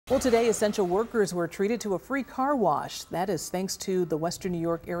Well, today, essential workers were treated to a free car wash. That is thanks to the Western New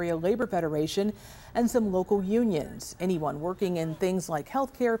York Area Labor Federation and some local unions. Anyone working in things like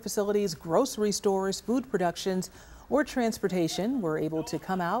healthcare facilities, grocery stores, food productions, or transportation were able to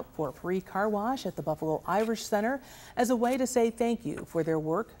come out for a free car wash at the Buffalo Irish Center as a way to say thank you for their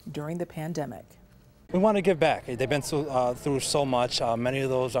work during the pandemic. We want to give back. They've been through so much. Many of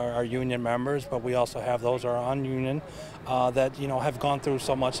those are union members, but we also have those who are ununion that have gone through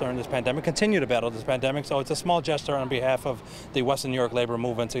so much during this pandemic, continue to battle this pandemic. So it's a small gesture on behalf of the Western New York labor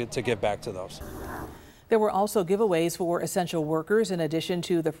movement to give back to those. There were also giveaways for essential workers in addition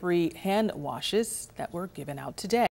to the free hand washes that were given out today.